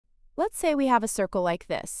Let's say we have a circle like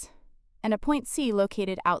this, and a point C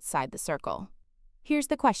located outside the circle. Here's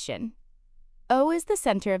the question. O is the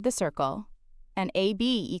center of the circle, and AB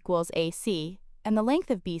equals AC, and the length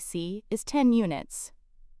of BC is 10 units.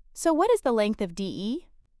 So what is the length of DE?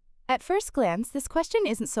 At first glance, this question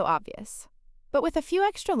isn't so obvious, but with a few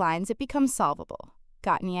extra lines, it becomes solvable.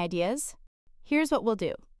 Got any ideas? Here's what we'll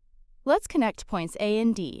do. Let's connect points A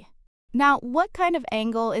and D. Now, what kind of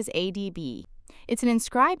angle is ADB? It's an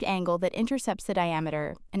inscribed angle that intercepts the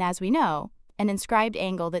diameter, and as we know, an inscribed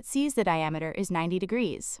angle that sees the diameter is 90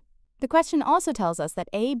 degrees. The question also tells us that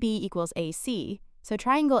AB equals AC, so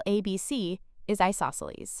triangle ABC is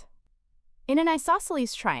isosceles. In an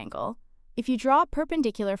isosceles triangle, if you draw a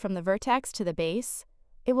perpendicular from the vertex to the base,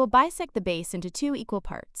 it will bisect the base into two equal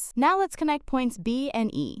parts. Now let's connect points B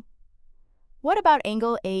and E. What about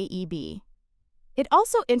angle AEB? It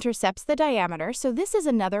also intercepts the diameter, so this is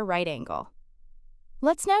another right angle.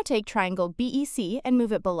 Let's now take triangle BEC and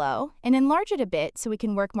move it below and enlarge it a bit so we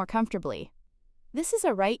can work more comfortably. This is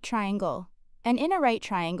a right triangle, and in a right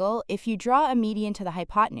triangle, if you draw a median to the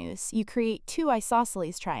hypotenuse, you create two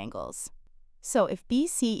isosceles triangles. So if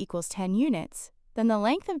BC equals 10 units, then the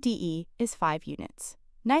length of DE is 5 units.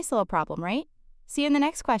 Nice little problem, right? See you in the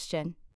next question.